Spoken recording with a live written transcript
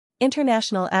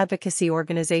International advocacy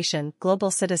organization Global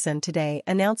Citizen today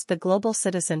announced the Global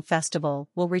Citizen Festival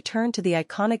will return to the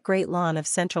iconic Great Lawn of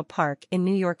Central Park in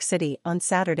New York City on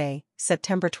Saturday,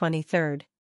 September 23.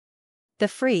 The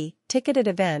free, ticketed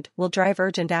event will drive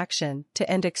urgent action to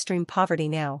end extreme poverty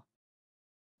now.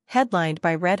 Headlined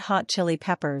by Red Hot Chili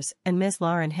Peppers and Ms.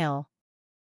 Lauryn Hill.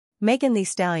 Megan Thee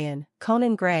Stallion,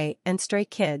 Conan Gray and Stray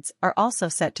Kids are also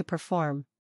set to perform.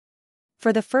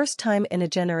 For the first time in a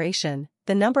generation,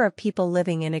 the number of people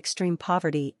living in extreme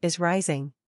poverty is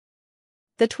rising.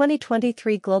 The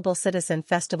 2023 Global Citizen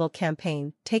Festival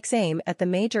campaign takes aim at the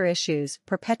major issues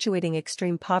perpetuating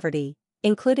extreme poverty,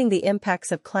 including the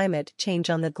impacts of climate change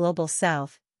on the global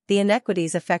south, the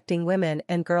inequities affecting women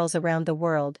and girls around the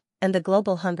world, and the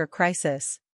global hunger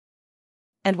crisis.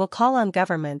 And will call on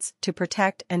governments to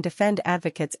protect and defend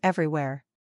advocates everywhere.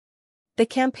 The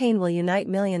campaign will unite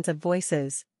millions of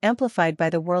voices, amplified by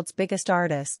the world's biggest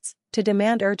artists, to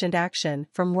demand urgent action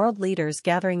from world leaders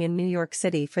gathering in New York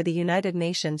City for the United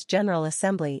Nations General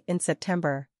Assembly in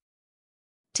September.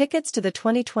 Tickets to the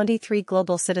 2023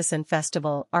 Global Citizen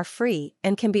Festival are free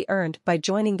and can be earned by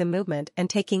joining the movement and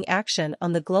taking action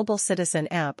on the Global Citizen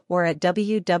app or at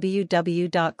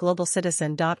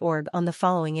www.globalcitizen.org on the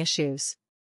following issues.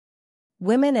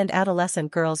 Women and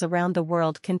adolescent girls around the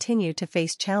world continue to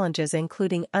face challenges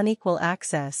including unequal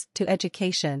access to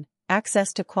education,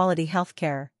 access to quality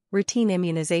healthcare, routine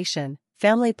immunization,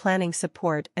 family planning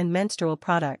support and menstrual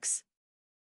products.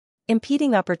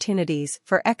 Impeding opportunities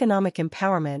for economic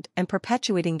empowerment and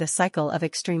perpetuating the cycle of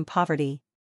extreme poverty.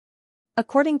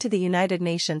 According to the United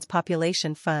Nations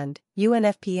Population Fund,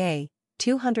 UNFPA,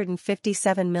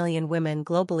 257 million women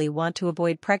globally want to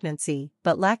avoid pregnancy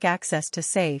but lack access to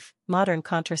safe, modern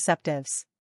contraceptives.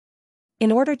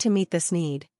 In order to meet this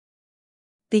need,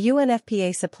 the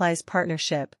UNFPA Supplies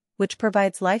Partnership, which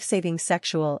provides life-saving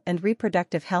sexual and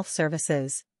reproductive health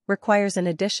services, requires an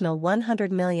additional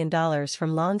 $100 million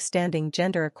from long-standing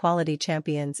gender equality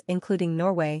champions including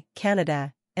Norway,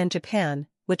 Canada, and Japan,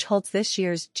 which holds this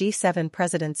year's G7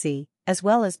 presidency, as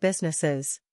well as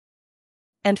businesses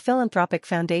and philanthropic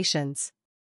foundations.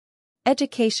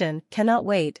 Education Cannot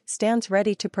Wait stands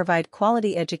ready to provide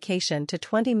quality education to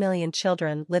 20 million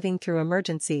children living through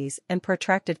emergencies and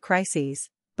protracted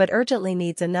crises, but urgently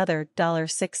needs another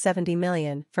 $670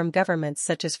 million from governments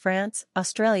such as France,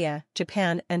 Australia,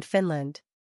 Japan and Finland.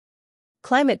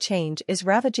 Climate change is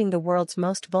ravaging the world's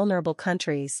most vulnerable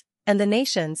countries, and the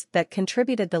nations that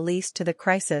contributed the least to the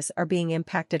crisis are being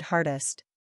impacted hardest.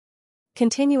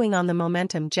 Continuing on the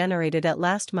momentum generated at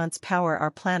last month's Power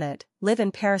Our Planet, Live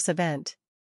in Paris event.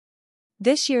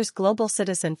 This year's Global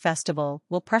Citizen Festival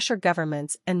will pressure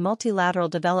governments and multilateral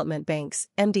development banks,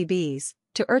 MDBs,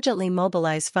 to urgently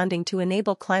mobilize funding to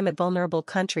enable climate-vulnerable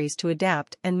countries to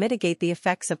adapt and mitigate the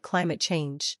effects of climate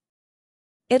change.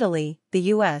 Italy, the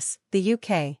US, the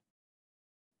UK,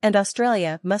 and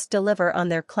Australia must deliver on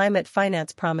their climate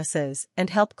finance promises and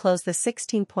help close the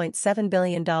 $16.7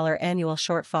 billion annual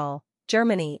shortfall.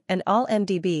 Germany and all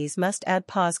MDBs must add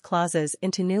pause clauses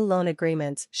into new loan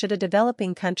agreements should a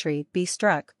developing country be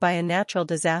struck by a natural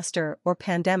disaster or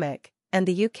pandemic, and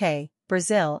the UK,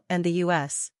 Brazil and the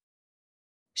US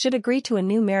should agree to a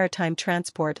new maritime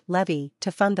transport levy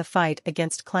to fund the fight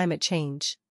against climate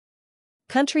change.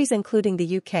 Countries including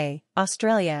the UK,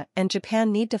 Australia and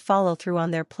Japan need to follow through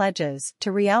on their pledges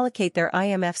to reallocate their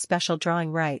IMF special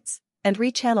drawing rights and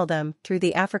rechannel them through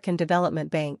the African Development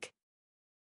Bank.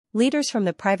 Leaders from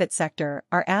the private sector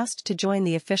are asked to join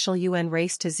the official UN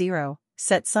race to zero,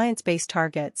 set science-based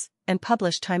targets, and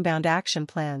publish time-bound action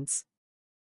plans.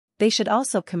 They should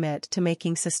also commit to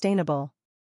making sustainable,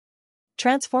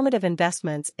 transformative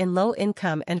investments in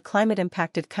low-income and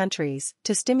climate-impacted countries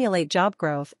to stimulate job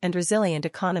growth and resilient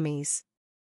economies.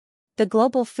 The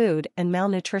global food and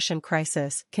malnutrition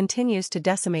crisis continues to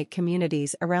decimate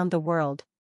communities around the world.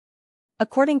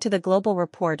 According to the Global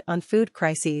Report on Food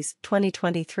Crises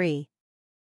 2023,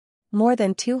 more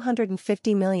than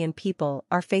 250 million people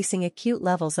are facing acute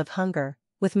levels of hunger,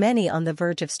 with many on the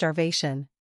verge of starvation.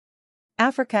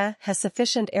 Africa has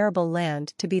sufficient arable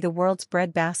land to be the world's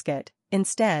breadbasket.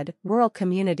 Instead, rural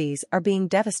communities are being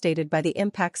devastated by the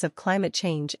impacts of climate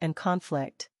change and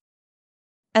conflict,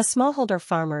 as smallholder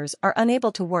farmers are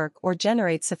unable to work or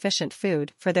generate sufficient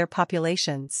food for their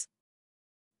populations.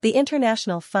 The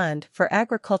International Fund for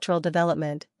Agricultural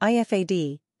Development,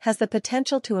 IFAD, has the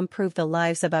potential to improve the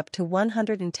lives of up to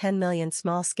 110 million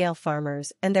small-scale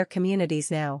farmers and their communities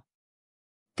now.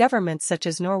 Governments such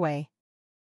as Norway,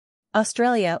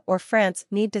 Australia or France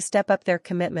need to step up their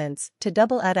commitments to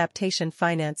double adaptation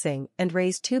financing and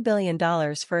raise $2 billion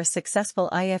for a successful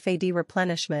IFAD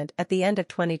replenishment at the end of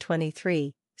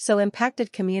 2023, so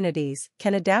impacted communities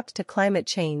can adapt to climate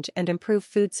change and improve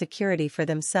food security for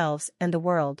themselves and the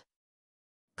world.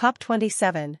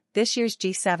 COP27, this year's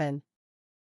G7.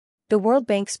 The World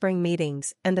Bank spring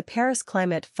meetings and the Paris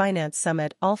Climate Finance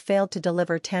Summit all failed to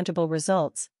deliver tangible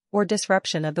results or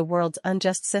disruption of the world's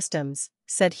unjust systems,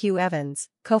 said Hugh Evans,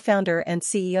 co-founder and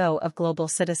CEO of Global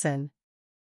Citizen.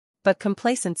 But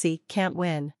complacency can't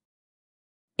win.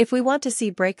 If we want to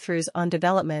see breakthroughs on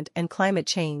development and climate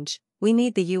change, we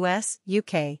need the US,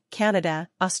 UK, Canada,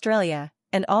 Australia,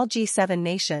 and all G7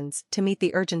 nations to meet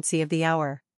the urgency of the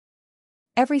hour.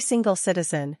 Every single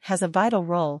citizen has a vital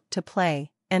role to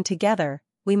play, and together,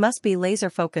 we must be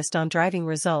laser-focused on driving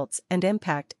results and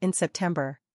impact in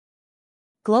September.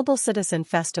 Global Citizen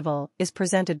Festival is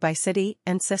presented by Citi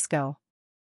and Cisco.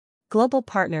 Global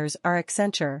partners are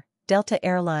Accenture, Delta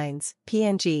Airlines,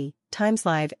 P&G,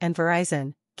 TimesLive and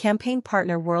Verizon. Campaign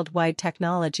partner Worldwide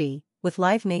Technology, with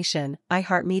Live Nation,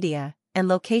 iHeartMedia, and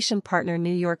location partner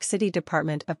New York City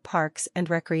Department of Parks and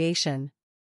Recreation.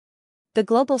 The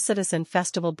Global Citizen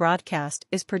Festival broadcast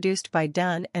is produced by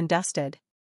Dun & Dusted.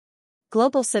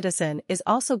 Global Citizen is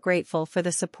also grateful for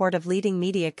the support of leading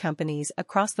media companies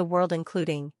across the world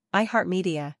including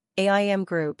iHeartMedia, AIM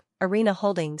Group, Arena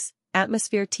Holdings,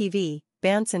 Atmosphere TV,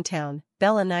 Bansantown,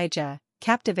 Bella Nija,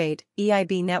 Captivate,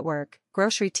 EIB Network,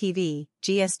 Grocery TV,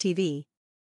 GSTV.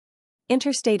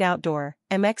 Interstate Outdoor,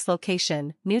 MX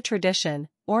Location, New Tradition,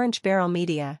 Orange Barrel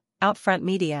Media, Outfront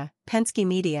Media, Penske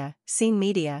Media, Scene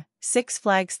Media, Six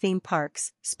Flags Theme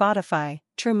Parks, Spotify,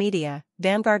 True Media,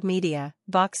 Vanguard Media,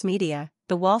 Vox Media,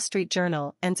 The Wall Street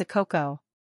Journal and Zacoco.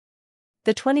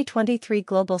 The 2023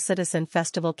 Global Citizen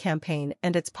Festival campaign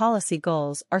and its policy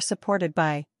goals are supported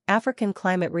by African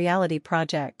Climate Reality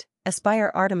Project,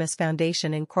 Aspire Artemis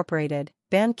Foundation Incorporated,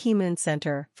 Ban Ki-moon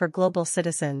Center for Global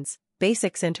Citizens,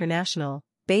 Basics International,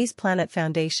 Bayes Planet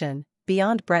Foundation,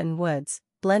 Beyond Bretton Woods,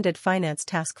 Blended Finance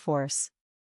Task Force.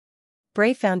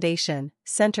 Brave Foundation,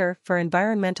 Center for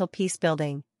Environmental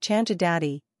Peacebuilding,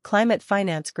 Chanjadadi, Climate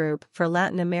Finance Group for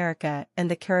Latin America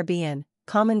and the Caribbean,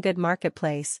 Common Good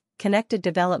Marketplace, Connected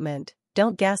Development,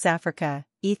 Don't Gas Africa,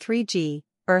 E3G,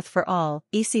 Earth for All,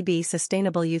 ECB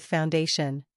Sustainable Youth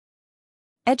Foundation.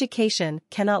 Education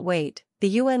cannot wait. The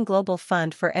UN Global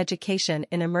Fund for Education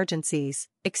in Emergencies,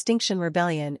 Extinction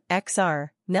Rebellion,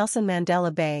 XR, Nelson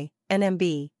Mandela Bay,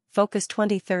 NMB, Focus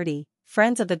 2030,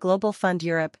 Friends of the Global Fund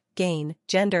Europe, GAIN,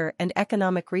 Gender and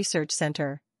Economic Research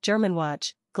Center,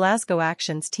 Germanwatch, Glasgow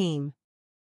Actions Team.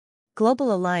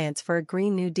 Global Alliance for a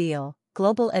Green New Deal,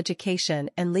 Global Education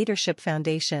and Leadership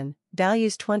Foundation,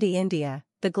 Values 20 India,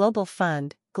 the Global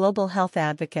Fund, Global Health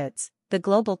Advocates, the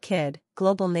Global Kid,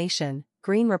 Global Nation,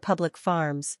 Green Republic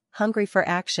Farms, Hungry for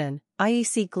Action,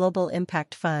 IEC Global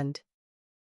Impact Fund.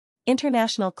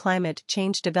 International Climate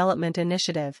Change Development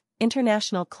Initiative,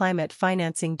 International Climate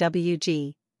Financing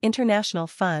WG, International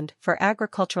Fund for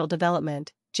Agricultural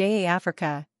Development, JA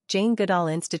Africa, Jane Goodall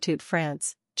Institute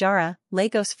France, JARA,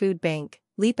 Lagos Food Bank,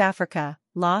 Leap Africa,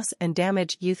 Loss and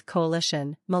Damage Youth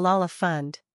Coalition, Malala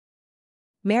Fund.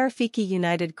 Marafiki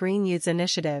United Green Youths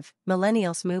Initiative,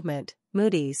 Millennials Movement,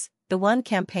 Moody's, The One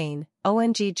Campaign,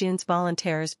 ONG Junes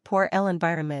Volontaires pour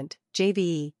l'Environnement,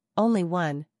 JVE, Only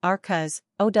One, ARCAS,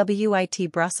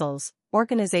 OWIT Brussels,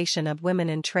 Organization of Women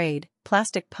in Trade,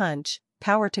 Plastic Punch,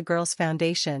 Power to Girls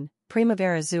Foundation,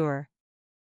 Primavera Zur.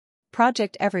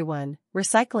 Project Everyone,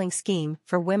 Recycling Scheme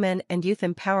for Women and Youth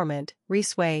Empowerment,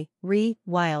 Resway,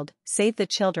 Wild, Save the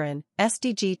Children,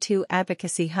 SDG 2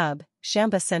 Advocacy Hub,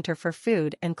 Shamba Center for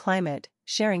Food and Climate,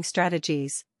 Sharing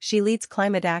Strategies, She Leads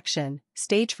Climate Action,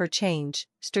 Stage for Change,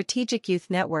 Strategic Youth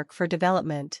Network for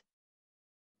Development.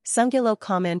 Sungilo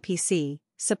Com NPC,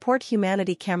 Support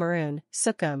Humanity Cameroon,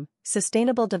 SUCUM,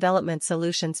 Sustainable Development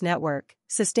Solutions Network,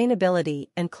 Sustainability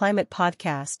and Climate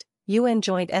Podcast, UN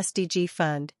Joint SDG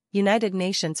Fund, United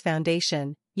Nations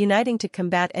Foundation, Uniting to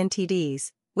Combat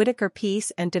NTDs, Whitaker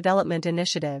Peace and Development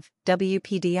Initiative,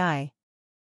 WPDI.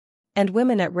 And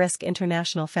Women at Risk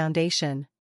International Foundation.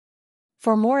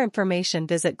 For more information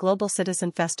visit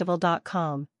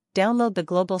globalcitizenfestival.com, download the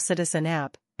Global Citizen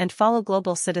app, and follow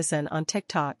Global Citizen on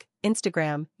TikTok,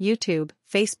 Instagram, YouTube,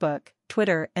 Facebook,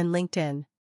 Twitter and LinkedIn.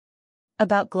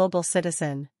 About Global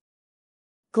Citizen.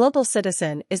 Global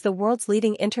Citizen is the world's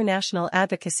leading international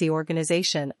advocacy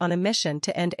organization on a mission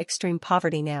to end extreme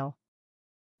poverty now.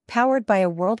 Powered by a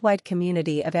worldwide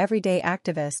community of everyday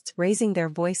activists raising their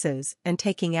voices and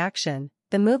taking action,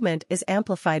 the movement is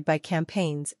amplified by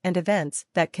campaigns and events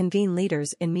that convene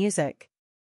leaders in music,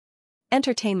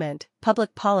 entertainment,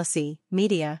 public policy,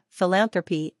 media,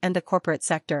 philanthropy, and the corporate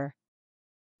sector.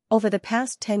 Over the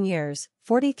past 10 years,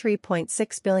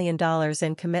 $43.6 billion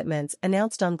in commitments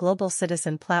announced on global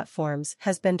citizen platforms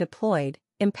has been deployed,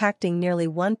 impacting nearly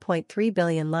 1.3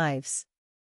 billion lives.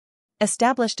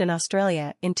 Established in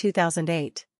Australia in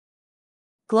 2008.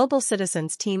 Global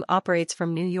Citizens team operates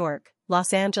from New York,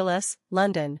 Los Angeles,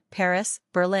 London, Paris,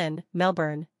 Berlin,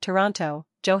 Melbourne, Toronto,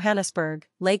 Johannesburg,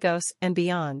 Lagos, and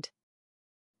beyond.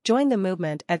 Join the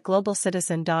movement at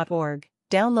globalcitizen.org,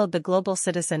 download the Global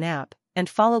Citizen app, and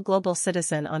follow Global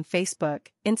Citizen on Facebook,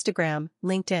 Instagram,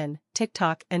 LinkedIn,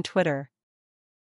 TikTok, and Twitter.